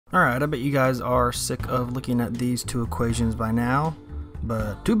Alright, I bet you guys are sick of looking at these two equations by now,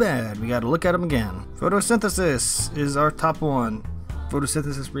 but too bad, we gotta look at them again. Photosynthesis is our top one.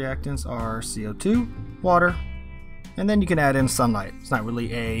 Photosynthesis reactants are CO2, water, and then you can add in sunlight. It's not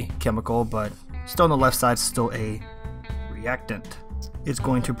really a chemical, but still on the left side, still a reactant. It's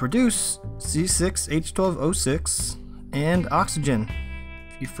going to produce C6H12O6 and oxygen.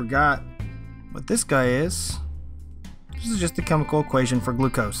 If you forgot what this guy is, this is just the chemical equation for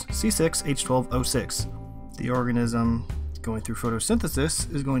glucose, C6H12O6. The organism going through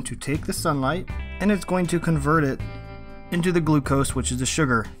photosynthesis is going to take the sunlight and it's going to convert it into the glucose, which is the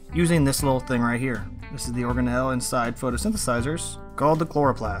sugar, using this little thing right here. This is the organelle inside photosynthesizers called the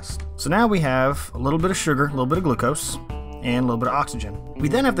chloroplast. So now we have a little bit of sugar, a little bit of glucose, and a little bit of oxygen. We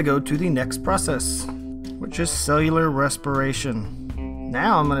then have to go to the next process, which is cellular respiration.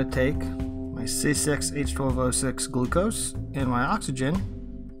 Now I'm going to take my C6H12O6 glucose and my oxygen.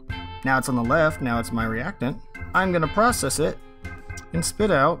 Now it's on the left, now it's my reactant. I'm going to process it and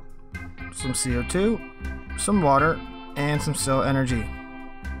spit out some CO2, some water, and some cell energy.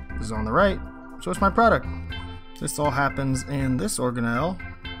 This is on the right, so it's my product. This all happens in this organelle,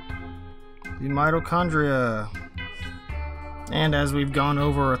 the mitochondria. And as we've gone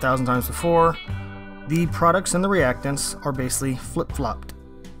over 1,000 times before, the products and the reactants are basically flip-flopped.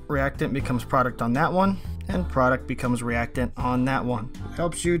 Reactant becomes product on that one, and product becomes reactant on that one. It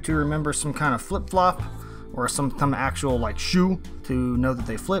helps you to remember some kind of flip-flop or some actual like shoe to know that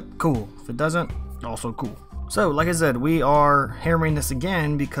they flip. Cool. If it doesn't, also cool. So like I said, we are hammering this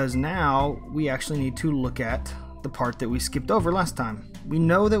again because now we actually need to look at the part that we skipped over last time. We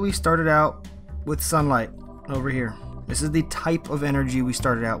know that we started out with sunlight over here. This is the type of energy we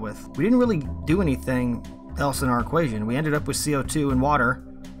started out with. We didn't really do anything else in our equation. We ended up with CO2 and water,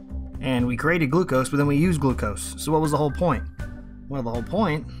 and we created glucose, but then we used glucose. So what was the whole point? Well, the whole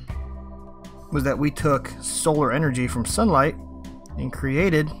point was that we took solar energy from sunlight and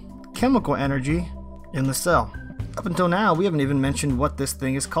created chemical energy in the cell. Up until now, we haven't even mentioned what this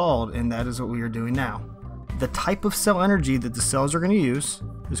thing is called, and that is what we are doing now. The type of cell energy that the cells are going to use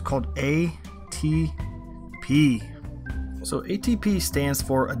is called ATP. So ATP stands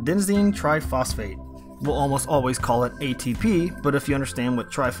for adenosine triphosphate. We'll almost always call it ATP, but if you understand what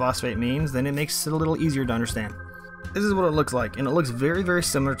triphosphate means, then it makes it a little easier to understand. This is what it looks like, and it looks very, very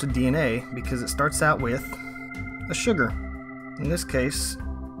similar to DNA because it starts out with a sugar. In this case,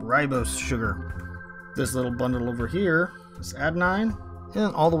 ribose sugar. This little bundle over here is adenine,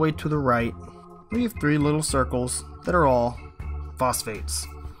 and all the way to the right, we have three little circles that are all phosphates.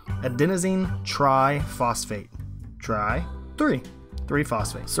 Adenosine triphosphate. Three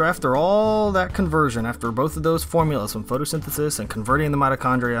phosphates. So after all that conversion, after both of those formulas from photosynthesis and converting the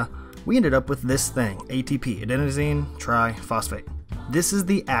mitochondria, we ended up with this thing, ATP, adenosine triphosphate. This is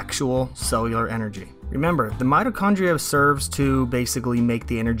the actual cellular energy. Remember, the mitochondria serves to basically make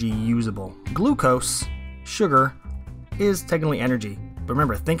the energy usable. Glucose, sugar, is technically energy. But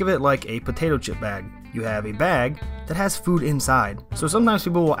remember, think of it like a potato chip bag. You have a bag that has food inside. So sometimes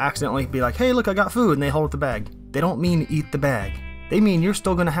people will accidentally be like, hey, look, I got food, and they hold up the bag. They don't mean eat the bag. They mean you're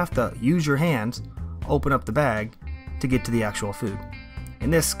still gonna have to use your hands, open up the bag to get to the actual food. In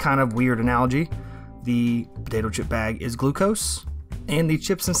this kind of weird analogy, the potato chip bag is glucose, and the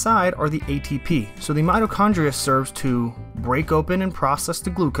chips inside are the ATP. So the mitochondria serves to break open and process the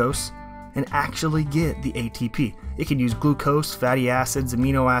glucose and actually get the ATP. It can use glucose, fatty acids,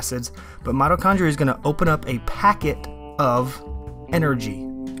 amino acids, but mitochondria is gonna open up a packet of energy.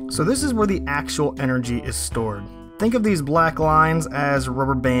 So this is where the actual energy is stored. Think of these black lines as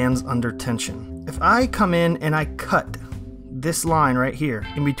rubber bands under tension. If I come in and I cut this line right here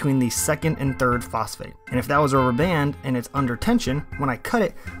in between the second and third phosphate, and if that was a rubber band and it's under tension, when I cut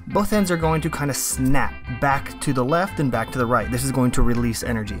it, both ends are going to kind of snap back to the left and back to the right. This is going to release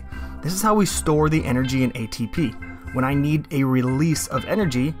energy. This is how we store the energy in ATP. When I need a release of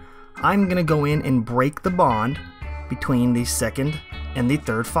energy, I'm going to go in and break the bond between the second and the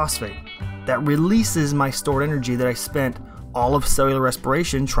third phosphate. That releases my stored energy that I spent all of cellular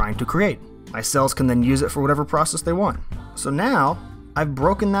respiration trying to create. My cells can then use it for whatever process they want. So now I've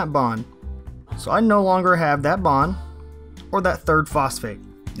broken that bond. So I no longer have that bond or that third phosphate.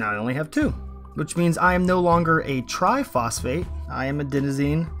 Now I only have two, which means I am no longer a triphosphate. I am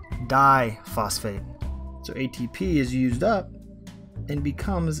adenosine diphosphate. So ATP is used up and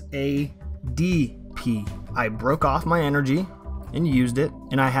becomes ADP. I broke off my energy and used it,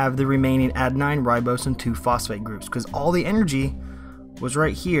 and I have the remaining adenine, ribose, and 2 phosphate groups because all the energy was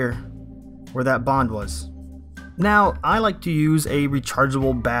right here where that bond was. Now, I like to use a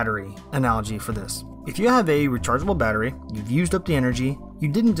rechargeable battery analogy for this. If you have a rechargeable battery, you've used up the energy, you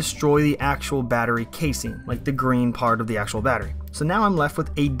didn't destroy the actual battery casing, like the green part of the actual battery. So now I'm left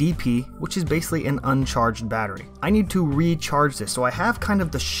with ADP, which is basically an uncharged battery. I need to recharge this, so I have kind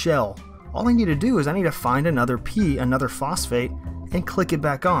of the shell. All I need to do is I need to find another P, another phosphate, and click it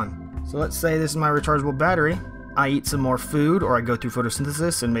back on. So let's say this is my rechargeable battery. I eat some more food, or I go through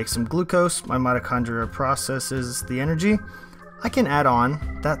photosynthesis and make some glucose. My mitochondria processes the energy. I can add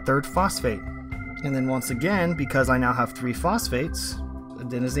on that third phosphate. And then once again, because I now have 3 phosphates,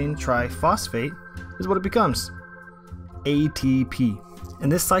 adenosine triphosphate is what it becomes. ATP.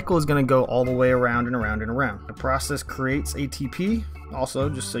 And this cycle is going to go all the way around and around and around. The process creates ATP. Also,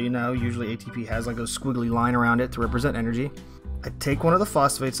 just so you know, usually ATP has like a squiggly line around it to represent energy. I take one of the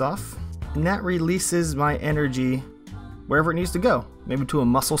phosphates off, and that releases my energy wherever it needs to go. Maybe to a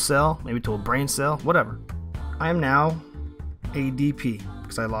muscle cell, maybe to a brain cell, whatever. I am now ADP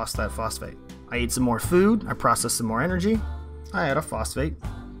because I lost that phosphate. I eat some more food, I process some more energy, I add a phosphate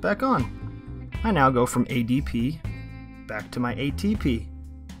back on. I now go from ADP back to my ATP,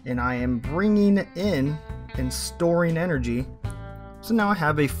 and I am bringing in and storing energy. So now I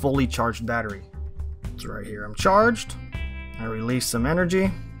have a fully charged battery. So right here I'm charged, I release some energy,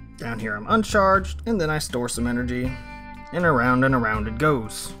 down here I'm uncharged, and then I store some energy, and around it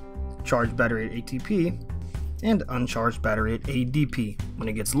goes. Charged battery at ATP, and uncharged battery at ADP. When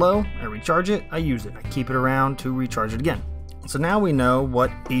it gets low, I recharge it, I use it, I keep it around to recharge it again. So now we know what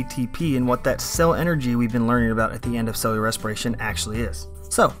ATP and what that cell energy we've been learning about at the end of cellular respiration actually is.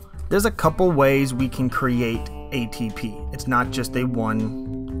 So there's a couple ways we can create ATP. It's not just a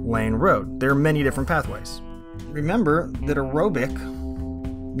one-lane road. There are many different pathways. Remember that aerobic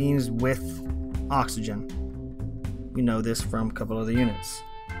means with oxygen. We know this from a couple of the units.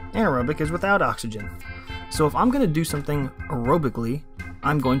 Anaerobic is without oxygen. So if I'm going to do something aerobically,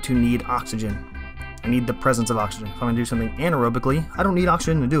 I'm going to need oxygen. I need the presence of oxygen. If I'm going to do something anaerobically, I don't need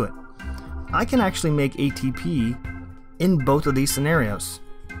oxygen to do it. I can actually make ATP in both of these scenarios.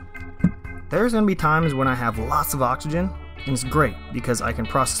 There's going to be times when I have lots of oxygen, and it's great because I can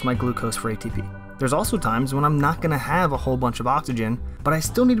process my glucose for ATP. There's also times when I'm not going to have a whole bunch of oxygen, but I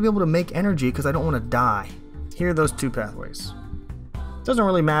still need to be able to make energy because I don't want to die. Here are those two pathways. Doesn't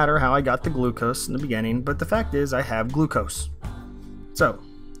really matter how I got the glucose in the beginning, but the fact is I have glucose. So,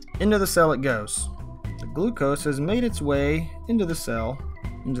 into the cell it goes. The glucose has made its way into the cell,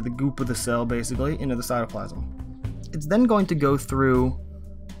 into the goop of the cell basically, into the cytoplasm. It's then going to go through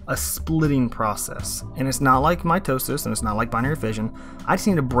a splitting process, and it's not like mitosis and it's not like binary fission. I just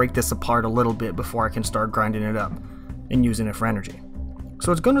need to break this apart a little bit before I can start grinding it up and using it for energy.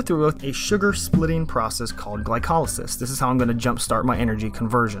 So it's going through a sugar splitting process called glycolysis. This is how I'm going to jumpstart my energy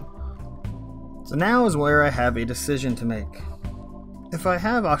conversion. So now is where I have a decision to make. If I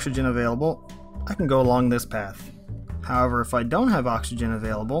have oxygen available, I can go along this path. However, if I don't have oxygen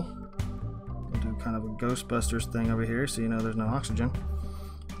available, I'll do kind of a Ghostbusters thing over here so you know there's no oxygen.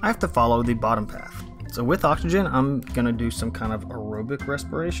 I have to follow the bottom path. So with oxygen, I'm going to do some kind of aerobic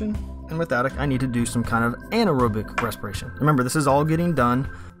respiration. And without it, I need to do some kind of anaerobic respiration. Remember, this is all getting done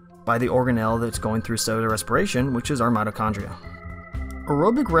by the organelle that's going through cellular respiration, which is our mitochondria.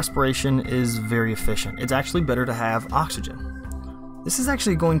 Aerobic respiration is very efficient. It's actually better to have oxygen. This is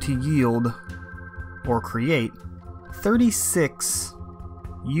actually going to yield or create 36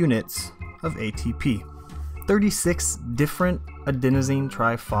 units of ATP. 36 different adenosine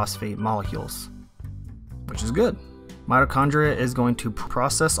triphosphate molecules, which is good. Mitochondria is going to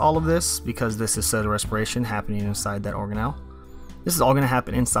process all of this because this is cellular respiration happening inside that organelle. This is all going to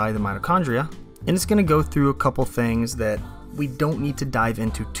happen inside the mitochondria, and it's going to go through a couple things that we don't need to dive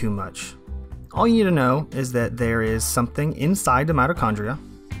into too much. All you need to know is that there is something inside the mitochondria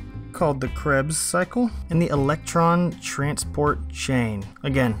called the Krebs cycle and the electron transport chain.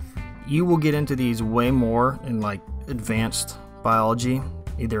 Again, you will get into these way more in like advanced biology,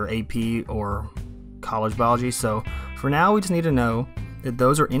 either AP or college biology. So for now, we just need to know that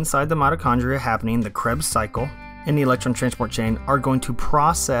those are inside the mitochondria happening. The Krebs cycle and the electron transport chain are going to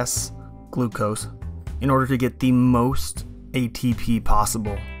process glucose in order to get the most ATP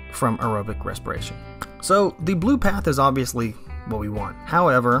possible from aerobic respiration. So the blue path is obviously what we want.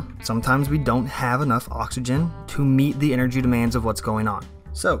 However, sometimes we don't have enough oxygen to meet the energy demands of what's going on.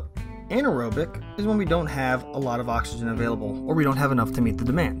 So anaerobic is when we don't have a lot of oxygen available, or we don't have enough to meet the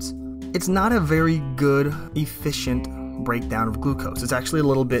demands. It's not a very good, efficient breakdown of glucose. It's actually a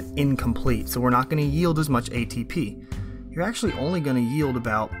little bit incomplete, so we're not going to yield as much ATP. You're actually only going to yield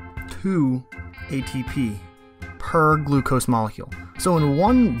about 2 ATP per glucose molecule. So in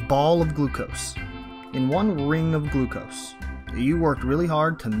one ball of glucose, in one ring of glucose that you worked really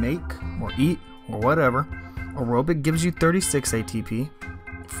hard to make or eat or whatever, aerobic gives you 36 ATP,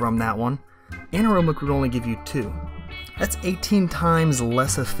 from that one. Anaerobic would only give you 2. That's 18 times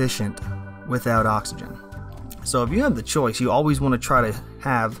less efficient without oxygen. So if you have the choice, you always want to try to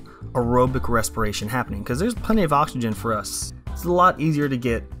have aerobic respiration happening, because there's plenty of oxygen for us. It's a lot easier to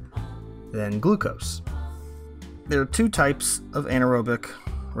get than glucose. There are 2 types of anaerobic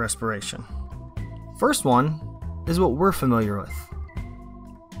respiration. First one is what we're familiar with.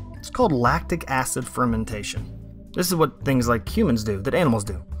 It's called lactic acid fermentation. This is what things like humans do, that animals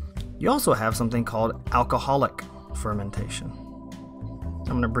do. You also have something called alcoholic fermentation. I'm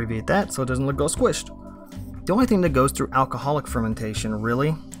going to abbreviate that so it doesn't look all squished. The only thing that goes through alcoholic fermentation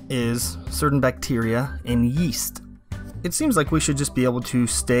really is certain bacteria and yeast. It seems like we should just be able to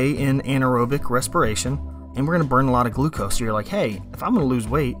stay in anaerobic respiration, and we're going to burn a lot of glucose. So you're like, hey, if I'm going to lose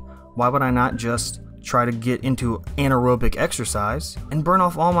weight, why would I not just try to get into anaerobic exercise and burn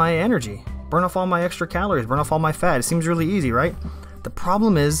off all my energy, burn off all my extra calories, burn off all my fat? It seems really easy, right? The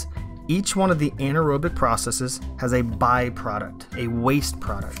problem is each one of the anaerobic processes has a byproduct, a waste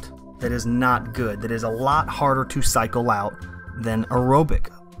product that is not good, that is a lot harder to cycle out than aerobic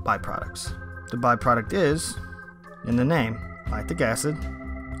byproducts. The byproduct is, in the name, lactic acid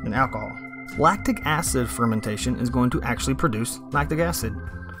and alcohol. Lactic acid fermentation is going to actually produce lactic acid,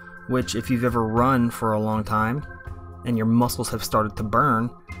 which if you've ever run for a long time and your muscles have started to burn,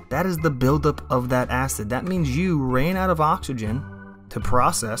 that is the buildup of that acid. That means you ran out of oxygen to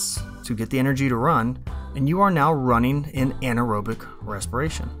process, to get the energy to run, and you are now running in anaerobic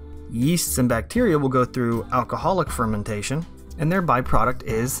respiration. Yeasts and bacteria will go through alcoholic fermentation, and their byproduct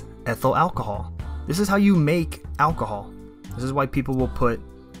is ethyl alcohol. This is how you make alcohol. This is why people will put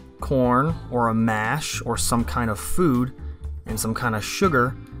corn or a mash or some kind of food and some kind of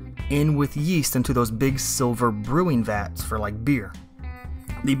sugar in with yeast into those big silver brewing vats for like beer.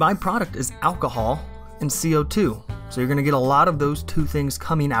 The byproduct is alcohol and CO2. So you're going to get a lot of those 2 things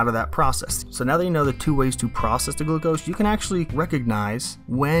coming out of that process. So now that you know the 2 ways to process the glucose, you can actually recognize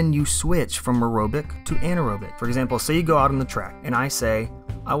when you switch from aerobic to anaerobic. For example, say you go out on the track and I say,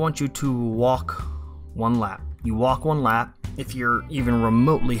 I want you to walk 1 lap. You walk 1 lap. If you're even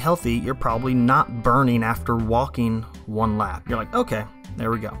remotely healthy, you're probably not burning after walking 1 lap. You're like, okay, there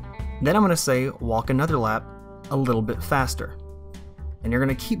we go. Then I'm going to say, walk another lap a little bit faster. And you're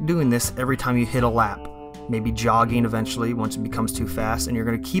going to keep doing this every time you hit a lap. Maybe jogging eventually once it becomes too fast, and you're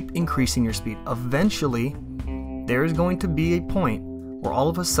going to keep increasing your speed. Eventually, there's going to be a point where all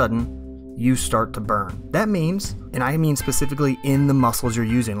of a sudden you start to burn. That means, and I mean specifically in the muscles you're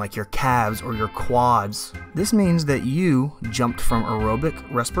using, like your calves or your quads, this means that you jumped from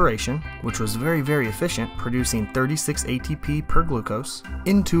aerobic respiration, which was very, very efficient, producing 36 ATP per glucose,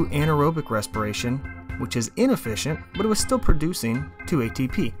 into anaerobic respiration, which is inefficient, but it was still producing 2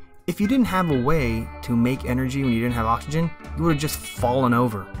 ATP. If you didn't have a way to make energy when you didn't have oxygen, you would have just fallen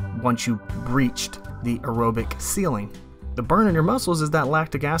over once you breached the aerobic ceiling. The burn in your muscles is that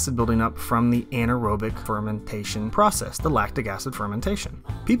lactic acid building up from the anaerobic fermentation process, the lactic acid fermentation.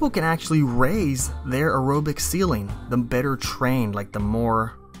 People can actually raise their aerobic ceiling. The better trained, like the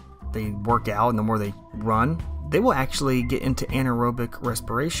more they work out and the more they run, they will actually get into anaerobic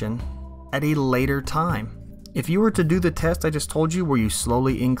respiration at a later time. If you were to do the test I just told you where you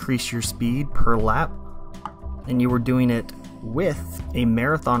slowly increase your speed per lap, and you were doing it with a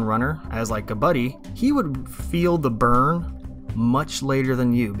marathon runner as like a buddy, he would feel the burn much later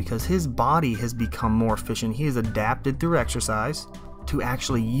than you because his body has become more efficient. He has adapted through exercise to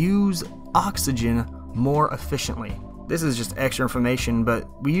actually use oxygen more efficiently. This is just extra information, but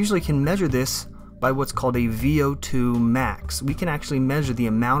we usually can measure this by what's called a VO2 max. We can actually measure the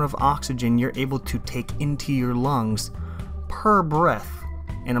amount of oxygen you're able to take into your lungs per breath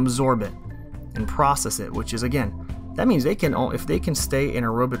and absorb it and process it, which is, again, that means they can, if they can stay in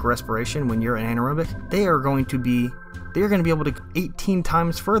aerobic respiration when you're in anaerobic, they are going to be able to 18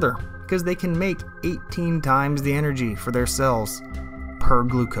 times further because they can make 18 times the energy for their cells per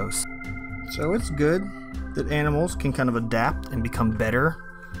glucose. So it's good that animals can kind of adapt and become better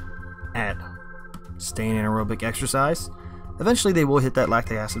at staying in aerobic exercise. Eventually they will hit that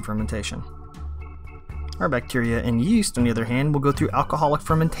lactic acid fermentation. Our bacteria and yeast, on the other hand, will go through alcoholic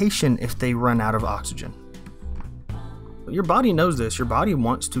fermentation if they run out of oxygen. Your body knows this. Your body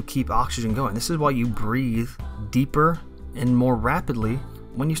wants to keep oxygen going. This is why you breathe deeper and more rapidly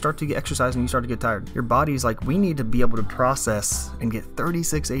when you start to get exercise and you start to get tired. Your body's like, we need to be able to process and get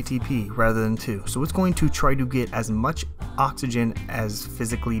 36 ATP rather than 2. So it's going to try to get as much oxygen as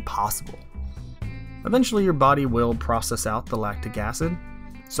physically possible. Eventually your body will process out the lactic acid.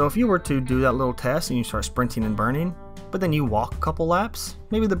 So if you were to do that little test and you start sprinting and burning, but then you walk a couple laps,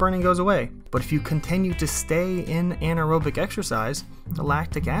 maybe the burning goes away. But if you continue to stay in anaerobic exercise, the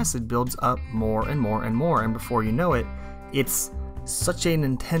lactic acid builds up more and more and more, and before you know it, it's such an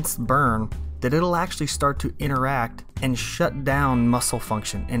intense burn that it'll actually start to interact and shut down muscle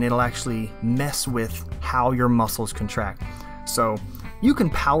function, and it'll actually mess with how your muscles contract. So you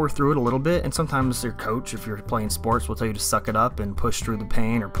can power through it a little bit, and sometimes your coach, if you're playing sports, will tell you to suck it up and push through the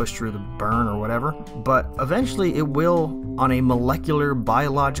pain or push through the burn or whatever. But eventually it will, on a molecular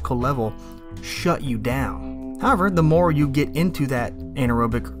biological level, shut you down. However, the more you get into that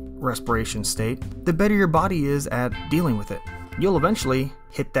anaerobic respiration state, the better your body is at dealing with it. You'll eventually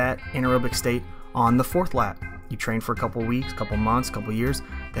hit that anaerobic state on the 4th lap. You train for a couple weeks, couple months, couple years,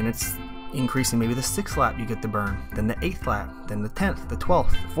 then it's increasing. Maybe the 6th lap you get the burn, then the 8th lap, then the 10th, the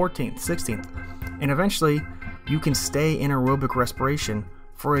 12th, the 14th, 16th, and eventually you can stay in aerobic respiration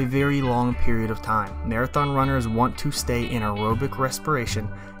for a very long period of time. Marathon runners want to stay in aerobic respiration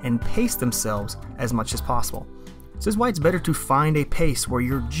and pace themselves as much as possible. This is why it's better to find a pace where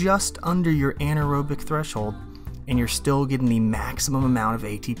you're just under your anaerobic threshold and you're still getting the maximum amount of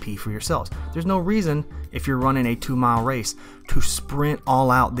ATP for your cells. There's no reason, if you're running a 2-mile race, to sprint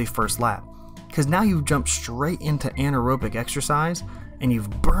all out the first lap, because now you've jumped straight into anaerobic exercise and you've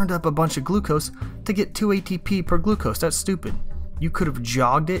burned up a bunch of glucose to get 2 ATP per glucose. That's stupid. You could have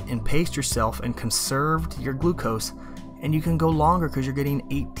jogged it and paced yourself and conserved your glucose, and you can go longer because you're getting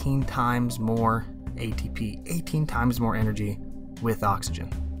 18 times more ATP, 18 times more energy with oxygen.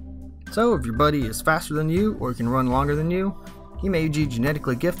 So if your buddy is faster than you or can run longer than you, he may be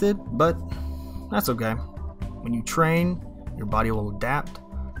genetically gifted, but that's okay. When you train, your body will adapt.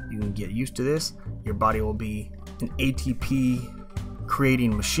 You can get used to this. Your body will be an ATP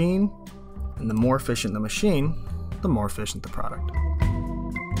creating machine, and the more efficient the machine, the more efficient the product.